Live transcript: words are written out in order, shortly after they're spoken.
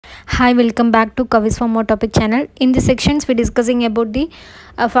Hi, welcome back to Kavi'S for more topic channel. In this sections, we're discussing about the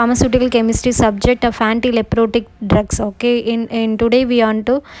pharmaceutical chemistry subject of antileprotic drugs. Okay, in today we want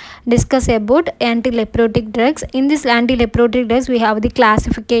to discuss about antileprotic drugs. In this antileprotic drugs, we have the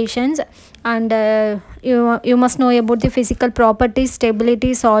classifications and you must know about the physical properties,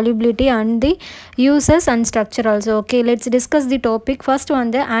 stability, solubility, and the uses and structure also. Okay, let's discuss the topic. First one,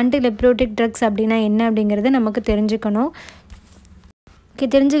 the antileprotic drugs அப்படினா என்ன அப்படிங்கறது நமக்கு தெரிஞ்சுக்கணும். Okay,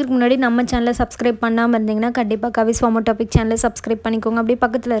 தெரிஞ்சுக்கிறதுக்கு முன்னாடி நம்ம சேனலை subscribe பண்ணாமல் இருந்தீங்கன்னா கண்டிப்பாக கவிஸ் ஃபார்மர் டாபிக் சேனலை சப்ஸ்கிரைப் பண்ணிக்கோங்க. அப்படியே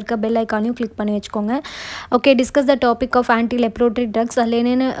பக்கத்தில் இருக்க பெல் ஐக்கானையும் கிளிக் பண்ணி வச்சுக்கோங்க. Okay, discuss the topic of ஆன்டிலெப்ரோட்டிக் drugs. அதில்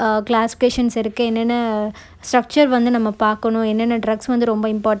என்னென்ன கிளாஸிஃபிகேஷன்ஸ் இருக்குது, என்னென்ன ஸ்ட்ரக்சர் வந்து நம்ம பார்க்கணும், என்னென்ன ட்ரக்ஸ் வந்து ரொம்ப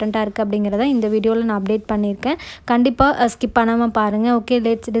இம்பார்ட்டண்ட்டாக இருக்குது அப்படிங்கிறத இந்த வீடியோவில் நான் அப்டேட் பண்ணியிருக்கேன். கண்டிப்பாக ஸ்கிப் பண்ணாமல் பாருங்கள். Okay,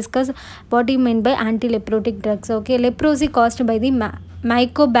 let's discuss what you mean by ஆன்டிலெப்ரோட்டிக் drugs. Okay, leprosy caused by the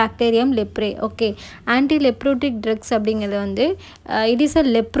mycobacterium leprae. Okay, ஆன்டிலெப்ரோட்டிக் drugs அப்படிங்கிறது வந்து it is a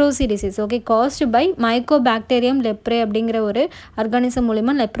leprosy disease. Okay, caused by mycobacterium leprae அப்படிங்கிற ஒரு ஆர்கானிசம்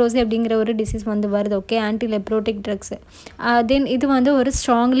மூலிமா லெப்ரோசி அப்படிங்கிற ஒரு டிசீஸ் வந்து வருது. ஓகே, ஆன்டிலெப்ரோட்டிக் ட்ரக்ஸ் தென் இது வந்து ஒரு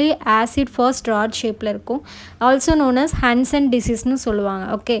ஸ்ட்ராங்லி ஆசிட் ஃபாஸ்ட் ராட் ஷேப்பில் இருக்கும். ஆல்சோ நோன் அஸ் ஹான்சன் டிசீஸ்னு சொல்லுவாங்க.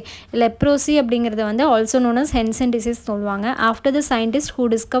 ஓகே, லெப்ரோசி அப்படிங்கிறது வந்து also known as Hanson disease சொல்லுவாங்க. After the scientist who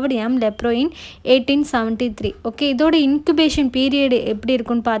discovered leprosy in 1873. Okay, இதோட இன்குபேஷன் பீரியட் எப்படி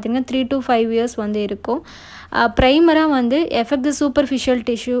இருக்குன்னு பார்த்தீங்கன்னா 3 to 5 years வந்து இருக்கும். ப்ரைமராக வந்து எஃபெக்ட் த சூப்பர்ஃபிஷியல்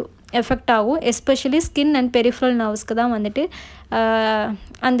டிஷ்யூ எஃபெக்ட் ஆகும். எஸ்பெஷலி ஸ்கின் அண்ட் பெரிஃபரல் நர்வ்ஸ்க்கு தான் வந்துட்டு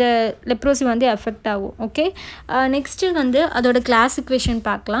அந்த லெப்ரோசி வந்து எஃபெக்ட் ஆகும். ஓகே, நெக்ஸ்ட்டு வந்து அதோட கிளாஸிஃபிகேஷன்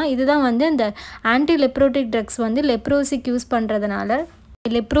பார்க்கலாம். இதுதான் வந்து இந்த ஆன்டிலெப்ரோட்டிக் ட்ரக்ஸ் வந்து லெப்ரோசிக்கு யூஸ் பண்ணுறதுனால,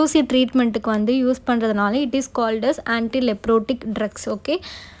 லெப்ரோசி ட்ரீட்மெண்ட்டுக்கு வந்து யூஸ் பண்ணுறதுனால it is called as ஆன்டிலெப்ரோட்டிக் drugs.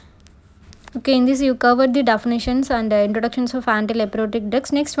 Okay, in this you covered the definitions and introductions of antileprotic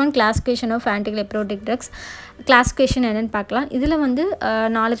drugs. Next one, classification of antileprotic drugs. Classification என்னன்னு பார்க்கலாம். இதில் வந்து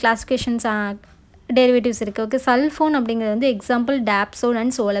 4 classifications டெரிவேட்டிவ்ஸ் இருக்குது. ஓகே, சல்ஃபோன் அப்படிங்கிறது வந்து எக்ஸாம்பிள் டாப்சோன்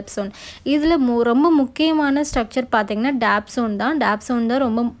அண்ட் சோலப்சோன். இதில் ரொம்ப முக்கியமான ஸ்ட்ரக்சர் பார்த்திங்கன்னா டாப்சோன் தான்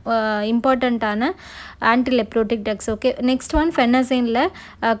ரொம்ப இம்பார்ட்டண்ட்டான ஆன்டிலெப்ரோட்டிக் drugs. Okay, next one ஃபெனசைனில்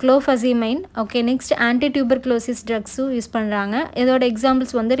குளோஃபசிமைன். Okay, next ஆன்டிடியூபர்குலோசிஸ் ட்ரக்ஸும் use பண்ணுறாங்க. இதோட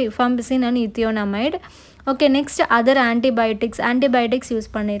எக்ஸாம்பிள்ஸ் வந்து rifampicin and இத்தியோனமைட். Okay, next other antibiotics use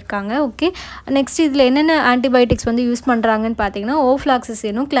பண்ணியிருக்காங்க. ஓகே, நெக்ஸ்ட் இதில் என்னென்ன ஆன்டிபயோட்டிக்ஸ் வந்து யூஸ் பண்ணுறாங்கன்னு பார்த்தீங்கன்னா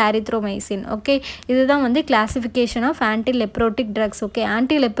ஓஃப்ளாக்சிசினும் கிளாரித்ரோமைசின். ஓகே, இதுதான் வந்து கிளாஸிஃபிகேஷன் ஆஃப் ஆன்டிலெப்ரோட்டிக் ட்ரக்ஸ். ஓகே,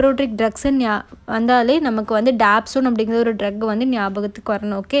 ஆன்டிலெப்ரோட்டிக் ட்ரக்ஸ்ன்னு வந்தாலே நமக்கு வந்து டாப்சோன் அப்படிங்கிற ஒரு ட்ரக் வந்து ஞாபகத்துக்கு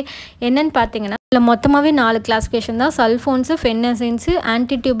வரணும். ஓகே, என்னென்னு பார்த்தீங்கன்னா இதில் மொத்தமாகவே 4 கிளாஸிஃபிகேஷன் தான். சல்ஃபோன்ஸு, ஃபெனசைன்ஸு,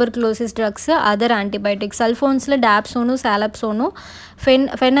 ஆன்டிடியூபர்குலோசிஸ் drugs, other antibiotics. சல்ஃபோன்ஸில் டாப்சோனும் சாலப்சோனும்,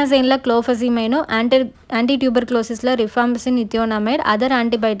 ஃபெனசைனில் குளோஃபசிமைனும், ஆன்டிடியூபர்குலோசிஸில் rifampicin இத்தியோனமைட், other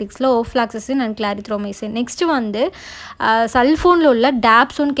ஆன்டிபயோட்டிக்ஸில் ஓஃப்ளாக்சிசின் and clarithromycin. Next வந்து சல்ஃபோனில் உள்ள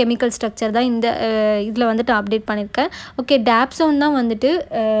டாப்சோன் கெமிக்கல் ஸ்ட்ரக்சர் தான் இந்த இதில் வந்துட்டு அப்டேட் பண்ணியிருக்கேன். ஓகே, டாப்சோன் தான் வந்துட்டு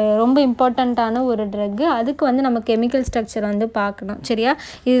ரொம்ப இம்பார்ட்டண்ட்டான ஒரு ட்ரக்கு. அதுக்கு வந்து நம்ம கெமிக்கல் ஸ்ட்ரக்சர் வந்து பார்க்கணும். சரியா,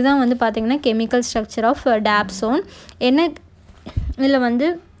 இதுதான் வந்து பார்த்திங்கன்னா கெமிக்கல் ஸ்ட்ரக்சர் ஆஃப் டாப்சோன். என்ன இதில் வந்து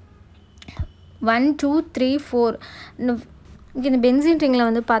 1 2 3 4 இந்த பென்சீன் ரிங்கில்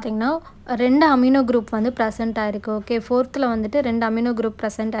வந்து பார்த்திங்கன்னா 2 அமினோ குரூப் வந்து ப்ரெசென்ட் ஆகிருக்கு. ஓகே, 4th வந்துட்டு 2 அமினோ குரூப்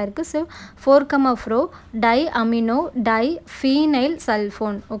ப்ரெசென்ட் ஆகிருக்கு. So 4,4 tie amino tie phenyl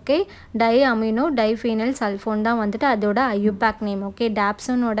sulphone. Okay, tie amino tie phenyl sulphone தான் வந்துட்டு அதோட IUPAC name. Okay,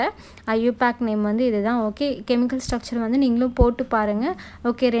 டாப்சோனோட IUPAC name வந்து இதுதான். ஓகே, கெமிக்கல் ஸ்ட்ரக்சர் வந்து நீங்களும் போட்டு பாருங்கள்.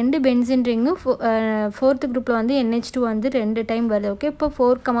 ஓகே, 2 பென்சீன் ரிங்கும் 4th குரூப்பில் வந்து NH2 வந்து 2 டைம் வருது. ஓகே, இப்போ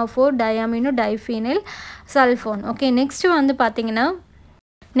 4,4 tie amino tie phenyl sulphone. Okay, next வந்து பார்த்திங்கன்னா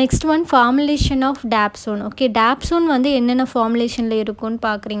next one formulation of டாப்சோன். Okay, டாப்சோன் வந்து என்னென்ன ஃபார்முலேஷனில் இருக்கும்னு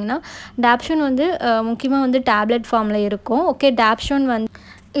பார்க்குறீங்கன்னா டாப்சோன் வந்து முக்கியமாக வந்து டேப்லெட் ஃபார்மில் இருக்கும். ஓகே, டாப்சோன் வந்து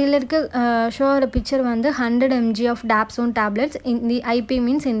இதில் இருக்க ஷோவோட பிக்சர் வந்து 100 mg ஆஃப் டாப்சோன் டேப்லெட்ஸ். இந்த IP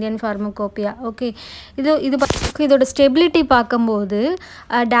means Indian pharmacopoeia. Okay, இதோட ஸ்டெபிலிட்டி பார்க்கும்போது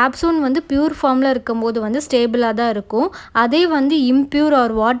டாப்சோன் வந்து பியூர் ஃபார்மில் இருக்கும்போது வந்து ஸ்டேபிளாக தான் இருக்கும். அதே வந்து இம்பியூர்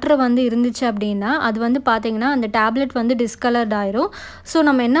ஆர் வாட்டர் வந்து இருந்துச்சு அப்படின்னா அது வந்து பார்த்திங்கன்னா அந்த டேப்லெட் வந்து டிஸ்கலர்ட் ஆயிரும். ஸோ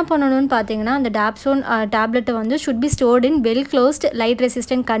நம்ம என்ன பண்ணணும்னு பார்த்தீங்கன்னா அந்த டாப்சோன் டேப்லெட்டை வந்து should be stored in well closed light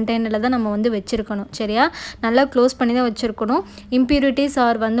resistant கண்டெய்னரில் தான் நம்ம வந்து வச்சுருக்கணும். சரியா, நல்லா க்ளோஸ் பண்ணி தான் வச்சுருக்கணும். இம்பியூரிட்டிஸ்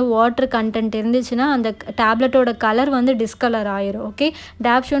ஆர் வந்து வாட்டர் கண்டென்ட் இருந்துச்சுன்னா அந்த டேப்லெட்டோட கலர் வந்து டிஸ்கலர் ஆயிரும். ஓகே,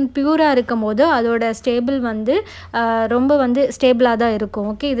 டாப்சோன் பியூராக இருக்கும் போது அதோட ஸ்டேபிள் வந்து ரொம்ப வந்து ஸ்டேபிளாக தான் இருக்கும்.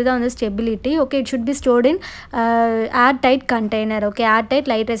 ஓகே, இதுதான் வந்து stability. Okay, it should be stored in air tight container. Okay, air tight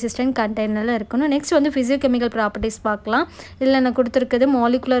light resistant கண்டெய்னரில் இருக்கணும். நெக்ஸ்ட் வந்து ஃபிசியோகெமிக்கல் ப்ராப்பர்ட்டிஸ் பார்க்கலாம். இதில் நான் கொடுத்துருக்குது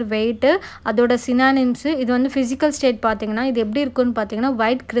மாலிகுலர் வெயிட்டு, அதோட சினானிம்ஸு. இது வந்து ஃபிசிக்கல் ஸ்டேட் பார்த்திங்கன்னா இது எப்படி இருக்குன்னு பார்த்தீங்கன்னா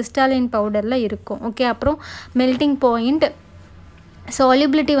ஒயிட் கிறிஸ்டாலின் பவுடரில் இருக்கும். ஓகே, அப்புறம் மெல்டிங் பாயிண்ட்,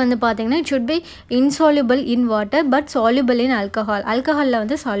 solubility வந்து பார்த்தீங்கன்னா it should be insoluble in water but soluble in alcohol. alcoholல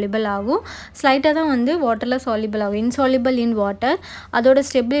வந்து soluble ஆகும், ஸ்லைட்டாக தான் வந்து வாட்டரில் soluble ஆகும். insoluble in water, அதோட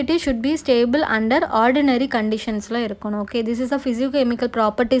stability should be stable under ordinary கண்டிஷன்ஸில் இருக்கணும். Okay, this is the physicochemical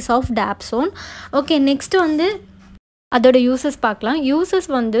properties of Dapsone. Okay, next வந்து அதோட யூசஸ் பார்க்கலாம். யூசஸ்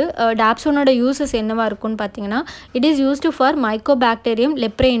வந்து டாப்சோனோட யூசஸ் என்னவாக இருக்குன்னு பார்த்தீங்கன்னா, it is used for Mycobacterium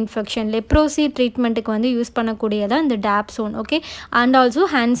leprae infection, leprosy ட்ரீட்மெண்ட்டுக்கு வந்து யூஸ் பண்ணக்கூடியதான் இந்த டாப்சோன். ஓகே, அண்ட் ஆல்சோ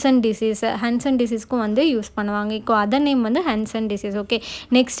ஹான்சன் டிசீஸ்க்கும் வந்து யூஸ் பண்ணுவாங்க. இப்போ அதர் நேம் வந்து Hanson disease. Okay,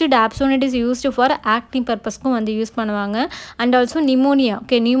 next டாப்சோன் it is used for ஆக்னி பர்பஸ்க்கும் வந்து யூஸ் பண்ணுவாங்க. And also pneumonia,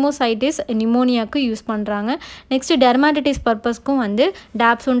 okay, நியூமோசைட்டிஸ் நிமோனியாவுக்கு use பண்ணுறாங்க. நெக்ஸ்ட் டெர்மாட்டிட்டிஸ் பர்பஸ்க்கும் வந்து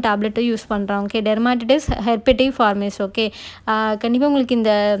டாப்சோன் டேப்லெட்டை யூஸ் பண்ணுறாங்க. ஓகே, டெர்மாட்டிட்டிஸ் ஹெர்பெட்டிவ் ஃபார்மேஸ். ஓகே, கண்டிப்பாக உங்களுக்கு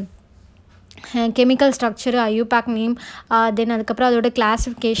இந்த கெமிக்கல் ஸ்ட்ரக்சரு, ஐயூபேக் நேம், தென் அதுக்கப்புறம் அதோட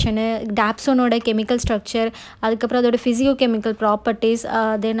கிளாஸிஃபிகேஷனு, டாப்சோனோட கெமிக்கல் ஸ்ட்ரக்சர், அதுக்கப்புறம் அதோட ஃபிசியோ கெமிக்கல் ப்ராப்பர்ட்டிஸ்,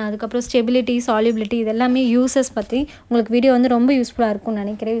 தென் அதுக்கப்புறம் ஸ்டெபிலிட்டி, சாலிபிலிட்டி, இதெல்லாமே யூசஸ் பற்றி உங்களுக்கு வீடியோ வந்து ரொம்ப யூஸ்ஃபுல்லாக இருக்கும்னு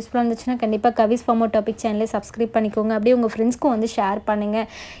நினைக்கிறேன். யூஸ்ஃபுல்லாக இருந்துச்சுன்னா கண்டிப்பாக கவிஸ் Pharmaceutical சேனலை சப்ஸ்கிரைப் பண்ணிக்கோங்க. அப்படியே உங்கள் ஃப்ரெண்ட்ஸ்க்கும் வந்து ஷேர் பண்ணுங்கள்.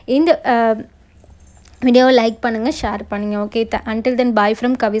 இந்த வீடியோவை லைக் பண்ணுங்கள், ஷேர் பண்ணுங்கள். Okay, until then bye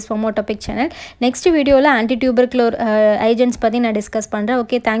from Kavi'S Pharmaceutical channel. Next வீடியோவில் ஆன்டி டியூபர்குலர் ஏஜென்ட்ஸ் பற்றி நான் டிஸ்கஸ் பண்ணுறேன்.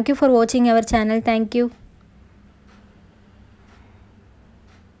 ஓகே, தேங்க்யூ ஃபார் வாட்சிங் அவர் சேனல். தேங்க்யூ.